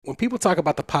When people talk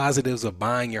about the positives of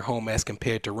buying your home as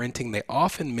compared to renting, they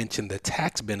often mention the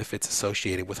tax benefits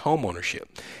associated with homeownership.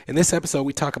 In this episode,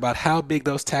 we talk about how big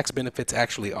those tax benefits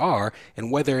actually are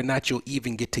and whether or not you'll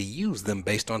even get to use them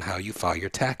based on how you file your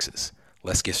taxes.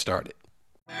 Let's get started.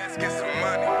 Let's get some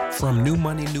money. From New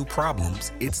Money, New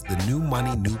Problems, it's the New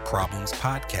Money, New Problems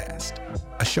podcast,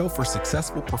 a show for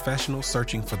successful professionals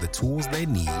searching for the tools they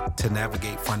need to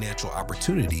navigate financial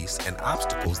opportunities and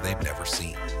obstacles they've never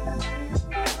seen.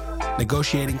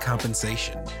 Negotiating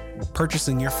compensation,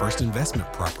 purchasing your first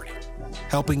investment property,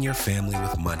 helping your family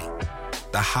with money,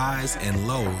 the highs and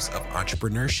lows of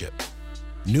entrepreneurship.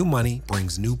 New Money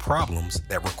brings new problems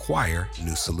that require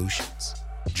new solutions.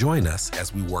 Join us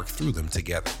as we work through them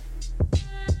together.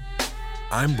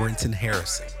 I'm Brenton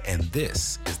Harrison, and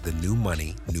this is the New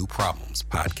Money, New Problems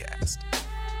podcast.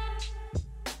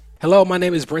 Hello, my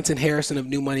name is Brenton Harrison of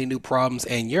New Money, New Problems,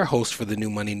 and your host for the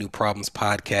New Money, New Problems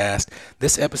podcast.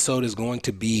 This episode is going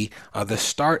to be the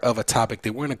start of a topic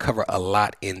that we're going to cover a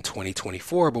lot in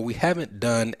 2024, but we haven't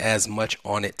done as much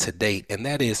on it to date, and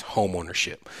that is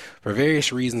homeownership. For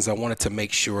various reasons, I wanted to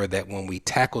make sure that when we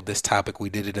tackled this topic, we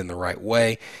did it in the right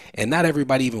way, and not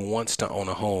everybody even wants to own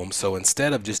a home. So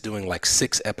instead of just doing like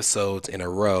 6 episodes in a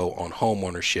row on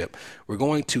homeownership, we're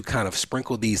going to kind of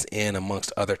sprinkle these in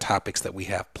amongst other topics that we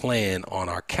have planned on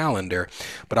our calendar.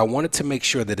 But I wanted to make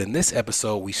sure that in this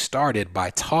episode, we started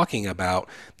by talking about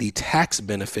the tax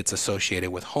benefits associated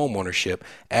with homeownership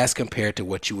as compared to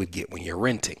what you would get when you're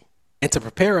renting. And to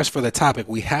prepare us for the topic,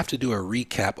 we have to do a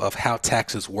recap of how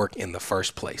taxes work in the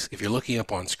first place. If you're looking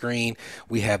up on screen,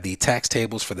 we have the tax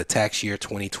tables for the tax year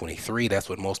 2023. That's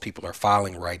what most people are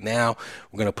filing right now.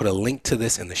 We're going to put a link to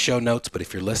this in the show notes, but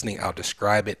if you're listening, I'll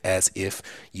describe it as if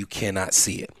you cannot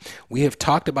see it. We have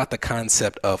talked about the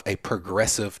concept of a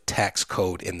progressive tax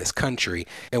code in this country.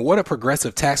 And what a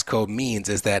progressive tax code means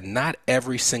is that not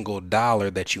every single dollar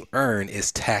that you earn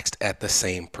is taxed at the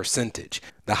same percentage.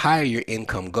 The higher your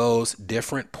income goes,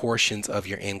 different portions of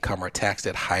your income are taxed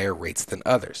at higher rates than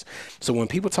others. So when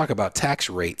people talk about tax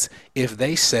rates, if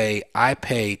they say I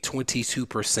pay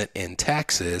 22% in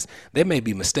taxes, they may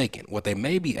be mistaken. What they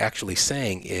may be actually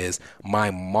saying is my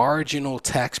marginal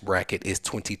tax bracket is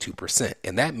 22%.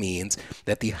 And that means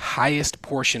that the highest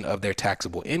portion of their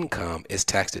taxable income is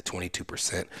taxed at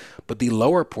 22%, but the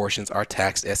lower portions are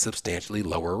taxed at substantially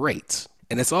lower rates.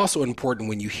 And it's also important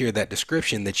when you hear that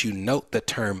description that you note the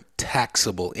term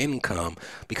taxable income,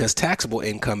 because taxable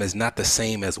income is not the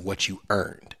same as what you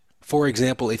earned. For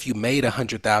example, if you made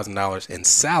 $100,000 in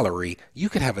salary, you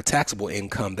could have a taxable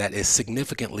income that is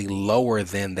significantly lower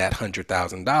than that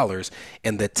 $100,000,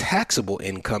 and the taxable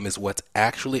income is what's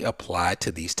actually applied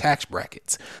to these tax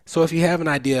brackets. So if you have an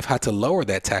idea of how to lower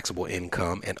that taxable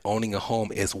income, and owning a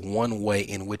home is one way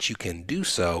in which you can do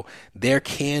so, there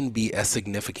can be a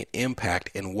significant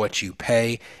impact in what you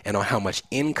pay and on how much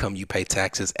income you pay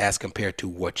taxes as compared to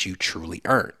what you truly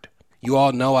earned. You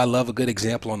all know I love a good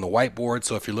example on the whiteboard,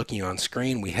 so if you're looking on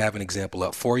screen, we have an example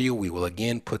up for you. We will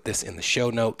again put this in the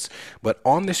show notes, but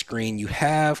on the screen you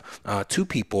have 2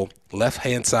 people,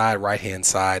 left-hand side, right-hand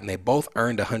side, and they both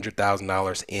earned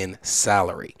 $100,000 in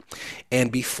salary.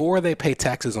 And before they pay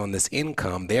taxes on this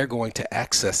income, they're going to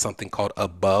access something called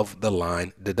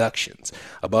above-the-line deductions.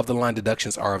 Above-the-line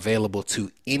deductions are available to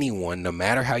anyone, no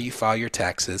matter how you file your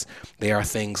taxes. They are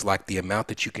things like the amount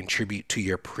that you contribute to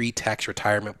your pre-tax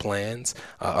retirement plans,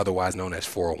 otherwise known as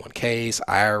 401ks,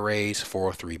 IRAs,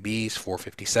 403bs,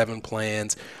 457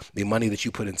 plans, the money that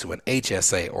you put into an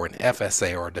HSA or an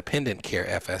FSA or a dependent care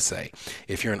FSA.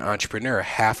 If you're an entrepreneur,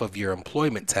 half of your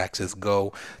employment taxes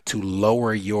go to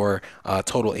lower your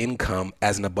total income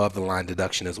as an above the line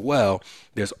deduction as well.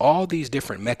 There's all these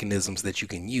different mechanisms that you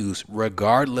can use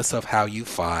regardless of how you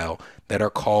file that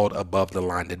are called above the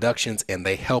line deductions, and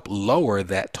they help lower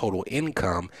that total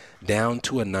income down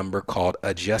to a number called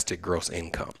adjusted gross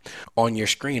income. On your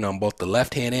screen on both the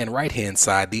left hand and right hand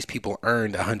side, these people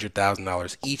earned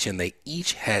 $100,000 each, and they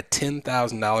each had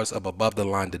 $10,000 of above the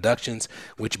line deductions,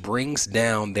 which brings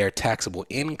down their taxable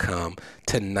income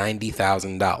to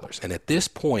 $90,000. And at this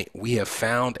point, we have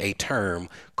found a term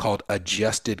called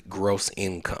adjusted gross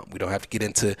income. We don't have to get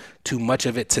into too much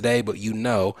of it today, but you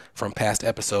know from past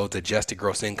episodes, adjusted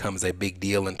gross income is a big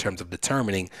deal in terms of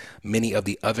determining many of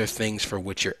the other things for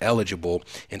which you're eligible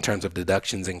in terms of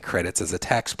deductions and credits as a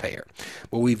taxpayer.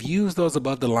 But we've used those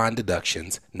above the line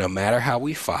deductions no matter how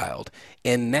we filed,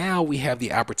 and now we have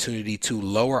the opportunity to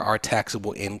lower our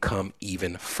taxable income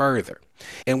even further.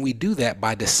 And we do that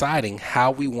by deciding how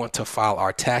we want to file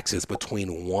our taxes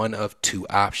between one of 2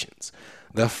 options.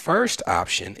 The first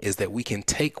option is that we can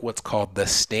take what's called the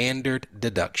standard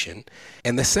deduction.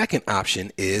 And the second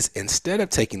option is, instead of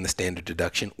taking the standard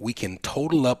deduction, we can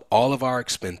total up all of our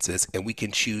expenses and we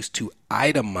can choose to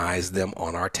itemize them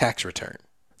on our tax return.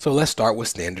 So let's start with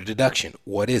standard deduction.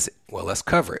 What is it? Well, let's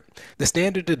cover it. The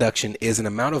standard deduction is an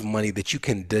amount of money that you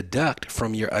can deduct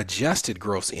from your adjusted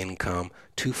gross income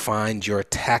to find your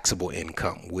taxable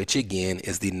income, which again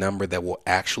is the number that will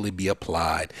actually be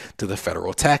applied to the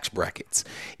federal tax brackets.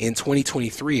 In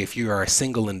 2023, if you are a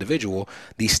single individual,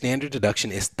 the standard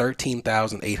deduction is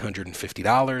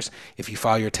 $13,850. If you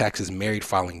file your taxes married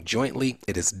filing jointly,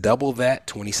 it is double that,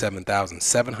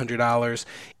 $27,700.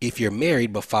 If you're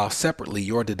married but file separately,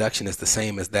 your deduction is the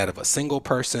same as that of a single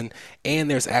person. And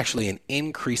there's actually an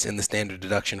increase in the standard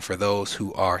deduction for those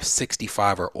who are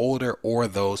 65 or older or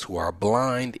those who are blind.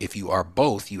 If you are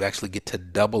both, you actually get to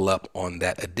double up on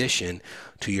that addition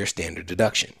to your standard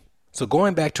deduction. So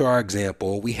going back to our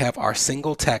example, we have our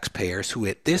single taxpayers who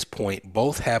at this point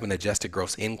both have an adjusted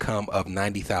gross income of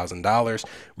 $90,000.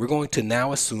 We're going to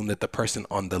now assume that the person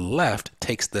on the left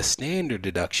takes the standard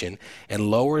deduction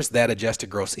and lowers that adjusted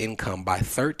gross income by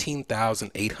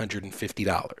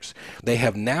 $13,850. They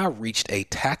have now reached a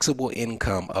taxable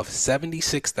income of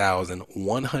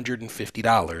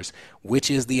 $76,150, which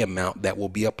is the amount that will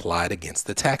be applied against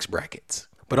the tax brackets.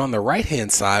 But on the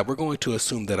right-hand side, we're going to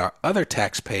assume that our other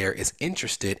taxpayer is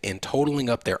interested in totaling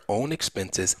up their own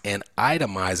expenses and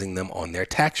itemizing them on their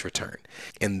tax return.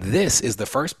 And this is the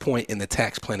first point in the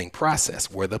tax planning process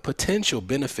where the potential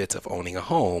benefits of owning a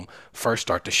home first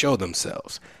start to show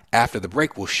themselves. After the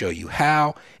break, we'll show you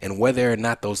how and whether or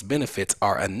not those benefits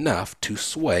are enough to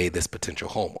sway this potential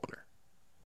homeowner.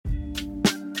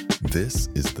 This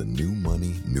is the New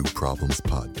Money, New Problems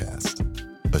podcast.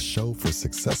 A show for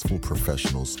successful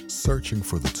professionals searching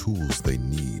for the tools they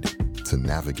need to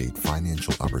navigate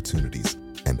financial opportunities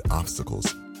and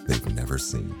obstacles they've never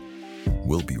seen.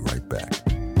 We'll be right back.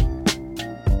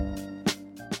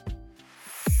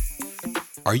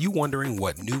 Are you wondering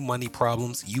what new money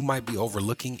problems you might be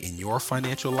overlooking in your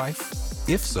financial life?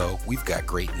 If so, we've got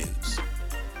great news.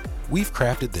 We've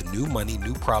crafted the New Money,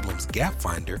 New Problems Gap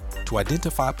Finder to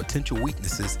identify potential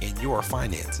weaknesses in your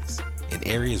finances in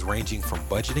areas ranging from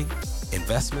budgeting,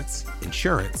 investments,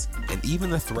 insurance, and even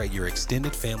the threat your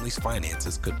extended family's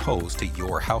finances could pose to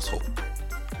your household.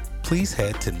 Please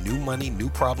head to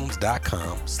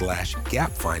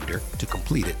newmoneynewproblems.com/gapfinder to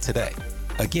complete it today.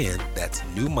 Again, that's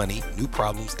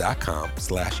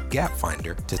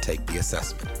newmoneynewproblems.com/gapfinder to take the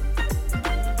assessment.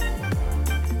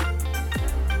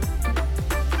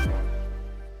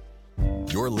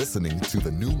 You're listening to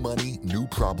the New Money, New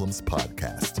Problems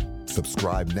podcast.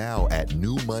 Subscribe now at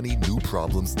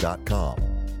newmoneynewproblems.com.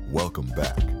 Welcome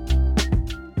back.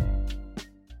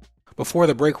 Before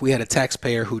the break, we had a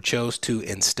taxpayer who chose to,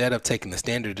 instead of taking the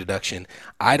standard deduction,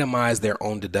 itemize their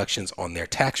own deductions on their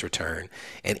tax return.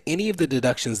 And any of the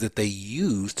deductions that they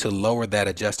use to lower that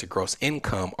adjusted gross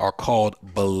income are called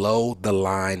below the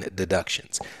line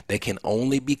deductions. They can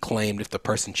only be claimed if the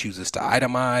person chooses to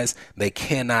itemize. They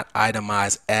cannot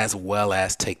itemize as well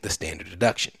as take the standard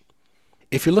deduction.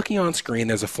 If you're looking on screen,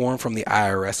 there's a form from the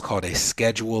IRS called a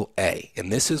Schedule A,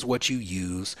 and this is what you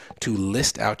use to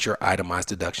list out your itemized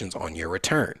deductions on your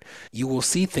return. You will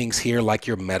see things here like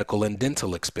your medical and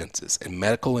dental expenses, and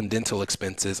medical and dental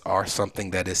expenses are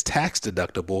something that is tax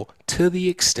deductible to the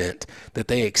extent that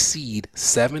they exceed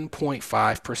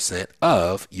 7.5%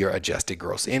 of your adjusted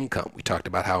gross income. We talked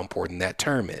about how important that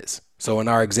term is. So in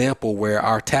our example where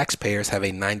our taxpayers have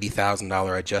a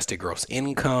 $90,000 adjusted gross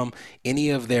income, any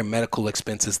of their medical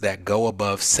expenses that go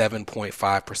above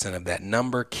 7.5% of that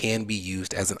number can be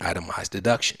used as an itemized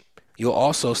deduction. You'll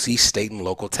also see state and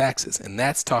local taxes, and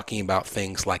that's talking about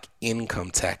things like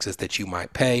income taxes that you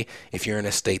might pay if you're in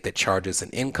a state that charges an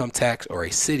income tax or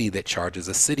a city that charges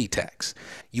a city tax.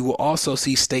 You will also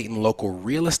see state and local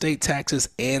real estate taxes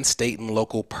and state and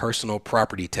local personal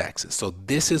property taxes. So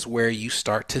this is where you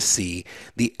start to see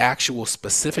the actual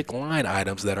specific line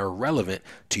items that are relevant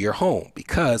to your home,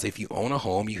 because if you own a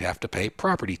home, you have to pay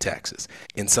property taxes.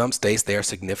 In some states, they are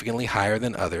significantly higher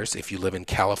than others. If you live in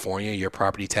California, your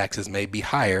property taxes may be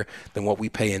higher than what we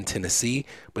pay in Tennessee,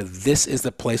 but this is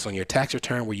the place on your tax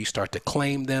return where you start to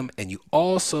claim them. And you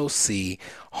also see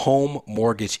home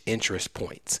mortgage interest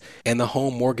points. And the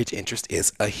home mortgage interest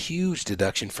is a huge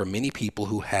deduction for many people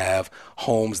who have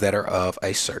homes that are of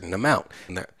a certain amount.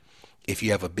 If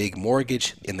you have a big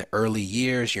mortgage in the early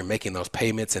years, you're making those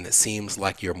payments and it seems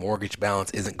like your mortgage balance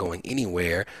isn't going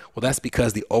anywhere. Well, that's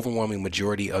because the overwhelming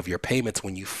majority of your payments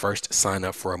when you first sign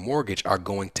up for a mortgage are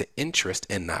going to interest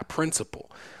and not principal.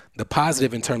 The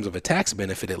positive in terms of a tax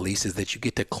benefit, at least, is that you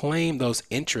get to claim those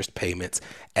interest payments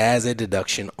as a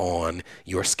deduction on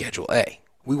your Schedule A.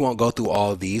 We won't go through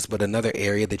all of these, but another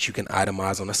area that you can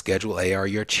itemize on a Schedule A are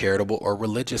your charitable or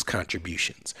religious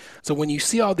contributions. So when you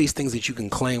see all these things that you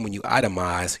can claim when you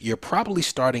itemize, you're probably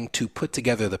starting to put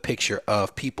together the picture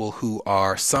of people who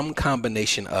are some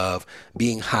combination of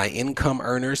being high income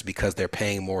earners because they're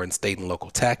paying more in state and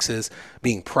local taxes,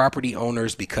 being property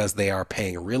owners because they are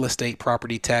paying real estate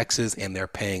property taxes and they're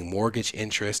paying mortgage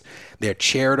interest. They're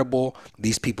charitable.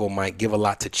 These people might give a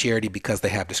lot to charity because they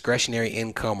have discretionary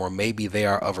income, or maybe they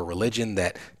are of a religion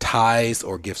that tithes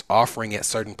or gives offering at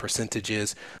certain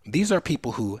percentages. These are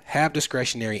people who have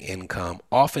discretionary income,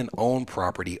 often own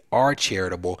property, are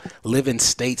charitable, live in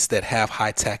states that have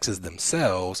high taxes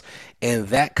themselves, and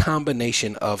that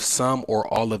combination of some or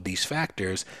all of these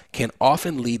factors can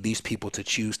often lead these people to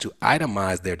choose to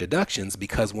itemize their deductions,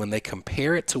 because when they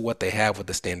compare it to what they have with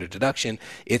the standard deduction,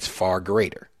 it's far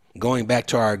greater. Going back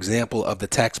to our example of the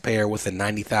taxpayer with a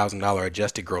 $90,000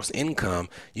 adjusted gross income,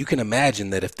 you can imagine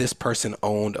that if this person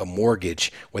owned a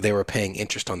mortgage where they were paying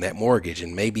interest on that mortgage,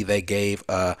 and maybe they gave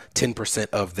 10%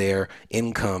 of their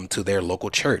income to their local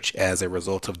church as a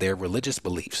result of their religious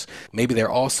beliefs, maybe they're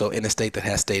also in a state that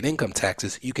has state income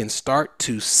taxes, you can start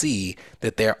to see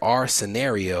that there are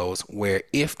scenarios where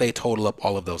if they total up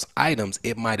all of those items,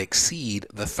 it might exceed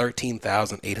the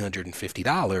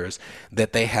 $13,850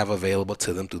 that they have available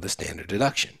to them through the standard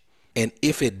deduction. And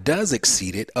if it does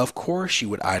exceed it, of course you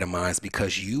would itemize,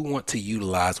 because you want to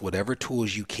utilize whatever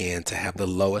tools you can to have the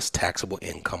lowest taxable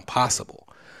income possible.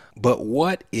 But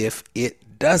what if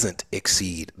it doesn't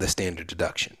exceed the standard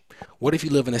deduction? What if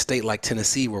you live in a state like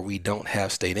Tennessee where we don't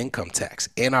have state income tax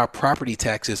and our property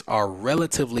taxes are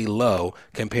relatively low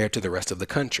compared to the rest of the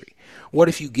country? What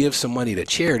if you give some money to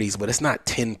charities, but it's not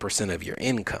 10% of your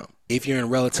income? If you're in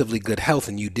relatively good health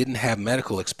and you didn't have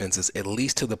medical expenses, at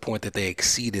least to the point that they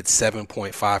exceeded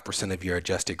 7.5% of your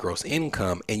adjusted gross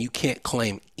income, and you can't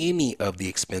claim any of the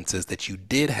expenses that you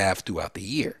did have throughout the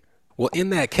year. Well, in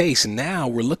that case, now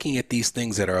we're looking at these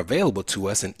things that are available to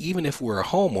us. And even if we're a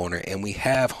homeowner and we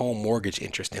have home mortgage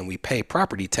interest and we pay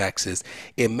property taxes,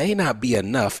 it may not be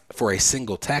enough for a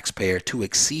single taxpayer to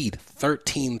exceed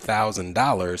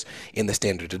 $13,000 in the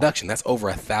standard deduction. That's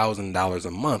over $1,000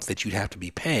 a month that you'd have to be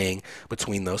paying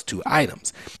between those two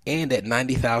items. And at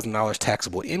 $90,000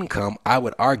 taxable income, I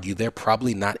would argue they're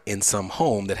probably not in some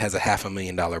home that has a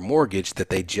 $500,000 mortgage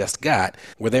that they just got,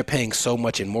 where they're paying so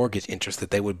much in mortgage interest that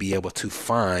they would be able to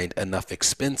find enough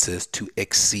expenses to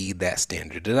exceed that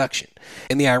standard deduction.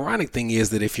 And the ironic thing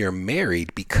is that if you're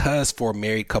married, because for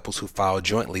married couples who file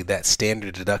jointly, that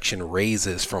standard deduction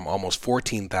raises from almost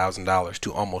 $14,000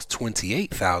 to almost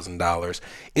 $28,000,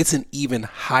 it's an even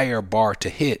higher bar to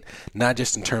hit, not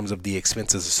just in terms of the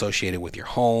expenses associated with your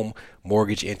home,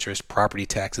 mortgage interest, property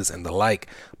taxes, and the like,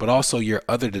 but also your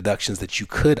other deductions that you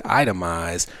could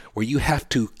itemize, where you have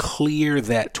to clear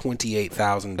that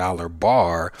 $28,000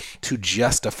 bar to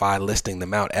justify listing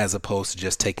them out, as opposed to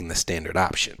just taking the standard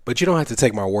option. But you don't have to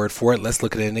take my word for it. Let's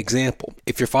look at an example.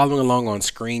 If you're following along on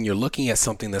screen, you're looking at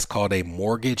something that's called a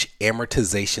mortgage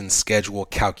amortization schedule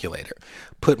calculator.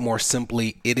 Put more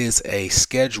simply, it is a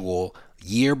schedule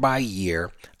year by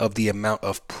year of the amount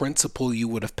of principal you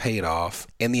would have paid off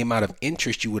and the amount of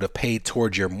interest you would have paid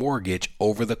towards your mortgage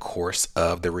over the course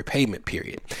of the repayment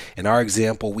period. In our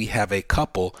example, we have a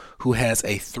couple who has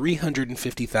a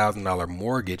 $350,000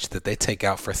 mortgage that they take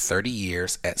out for 30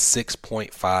 years at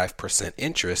 6.5%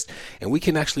 interest, and we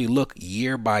can actually look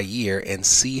year by year and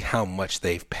see how much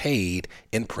they've paid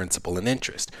in principal and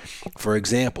interest. For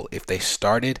example, if they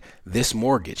started this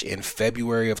mortgage in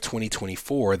February of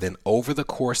 2024, then over the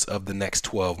course of the next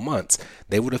 12 months,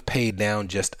 they would have paid down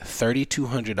just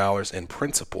 $3,200 in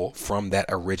principal from that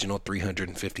original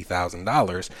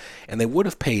 $350,000, and they would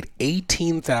have paid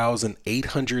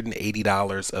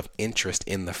 $18,880 of interest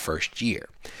in the first year.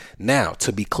 Now,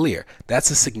 to be clear,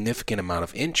 that's a significant amount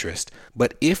of interest,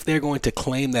 but if they're going to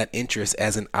claim that interest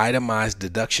as an itemized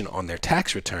deduction on their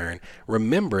tax return,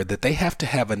 remember that they have to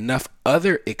have enough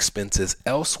other expenses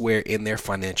elsewhere in their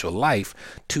financial life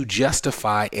to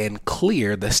justify and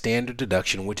clear the standard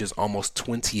deduction, which is almost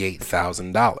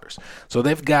 $28,000. So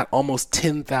they've got almost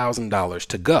 $10,000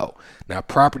 to go. Now,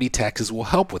 property taxes will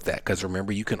help with that, because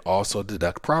remember, you can also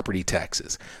deduct property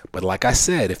taxes. But like I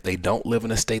said, if they don't live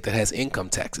in a state that has income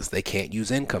taxes, they can't use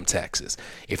income taxes.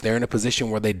 If they're in a position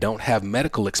where they don't have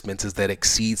medical expenses that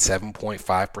exceed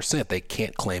 7.5%, they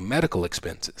can't claim medical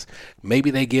expenses. Maybe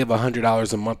they give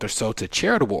 $100 a month or so so to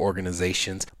charitable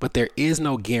organizations, but there is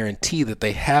no guarantee that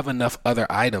they have enough other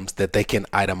items that they can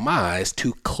itemize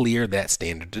to clear that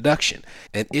standard deduction.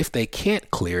 And if they can't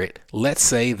clear it, let's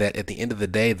say that at the end of the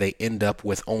day, they end up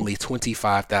with only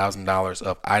 $25,000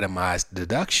 of itemized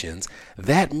deductions,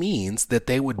 that means that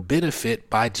they would benefit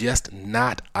by just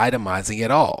not itemizing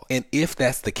at all. And if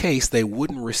that's the case, they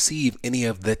wouldn't receive any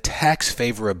of the tax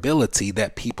favorability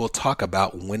that people talk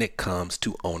about when it comes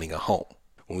to owning a home.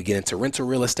 When we get into rental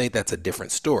real estate, that's a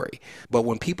different story. But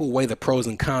when people weigh the pros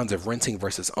and cons of renting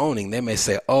versus owning, they may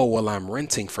say, oh, well, I'm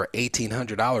renting for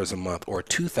 $1,800 a month or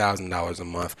 $2,000 a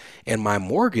month, and my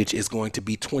mortgage is going to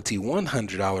be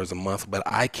 $2,100 a month, but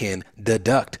I can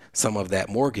deduct some of that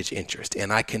mortgage interest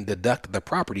and I can deduct the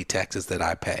property taxes that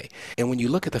I pay. And when you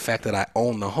look at the fact that I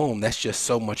own the home, that's just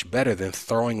so much better than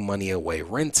throwing money away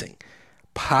renting.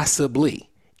 Possibly.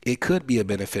 It could be a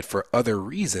benefit for other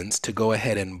reasons to go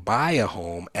ahead and buy a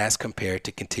home as compared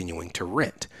to continuing to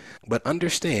rent. But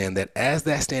understand that as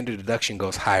that standard deduction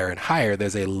goes higher and higher,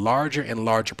 there's a larger and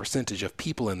larger percentage of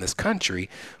people in this country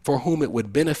for whom it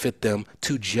would benefit them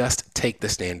to just take the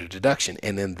standard deduction.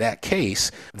 And in that case,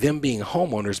 them being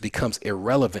homeowners becomes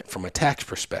irrelevant from a tax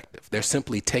perspective. They're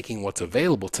simply taking what's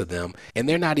available to them, and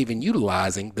they're not even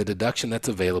utilizing the deduction that's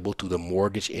available to the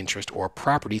mortgage interest or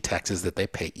property taxes that they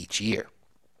pay each year.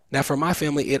 Now, for my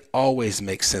family, it always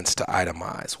makes sense to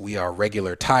itemize. We are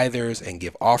regular tithers and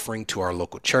give offering to our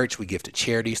local church. We give to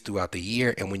charities throughout the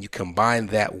year. And when you combine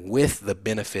that with the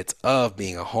benefits of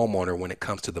being a homeowner when it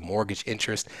comes to the mortgage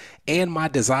interest and my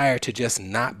desire to just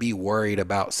not be worried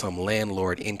about some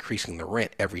landlord increasing the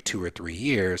rent every 2 or 3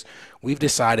 years, we've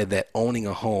decided that owning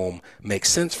a home makes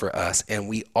sense for us, and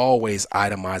we always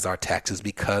itemize our taxes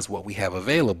because what we have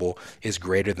available is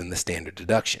greater than the standard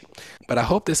deduction. But I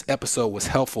hope this episode was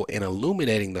helpful in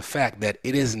illuminating the fact that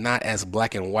it is not as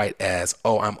black and white as,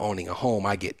 oh, I'm owning a home,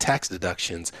 I get tax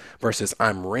deductions, versus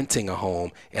I'm renting a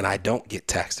home and I don't get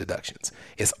tax deductions.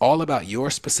 It's all about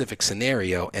your specific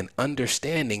scenario, and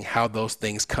understanding how those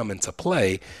things come into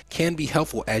play can be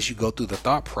helpful as you go through the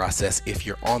thought process if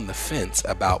you're on the fence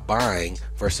about buying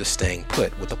versus staying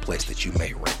put with a place that you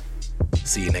may rent.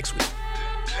 See you next week.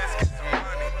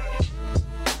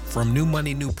 From New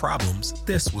Money, New Problems,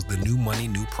 this was the New Money,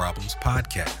 New Problems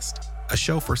podcast, a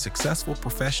show for successful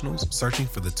professionals searching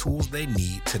for the tools they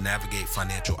need to navigate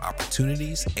financial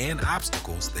opportunities and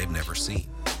obstacles they've never seen.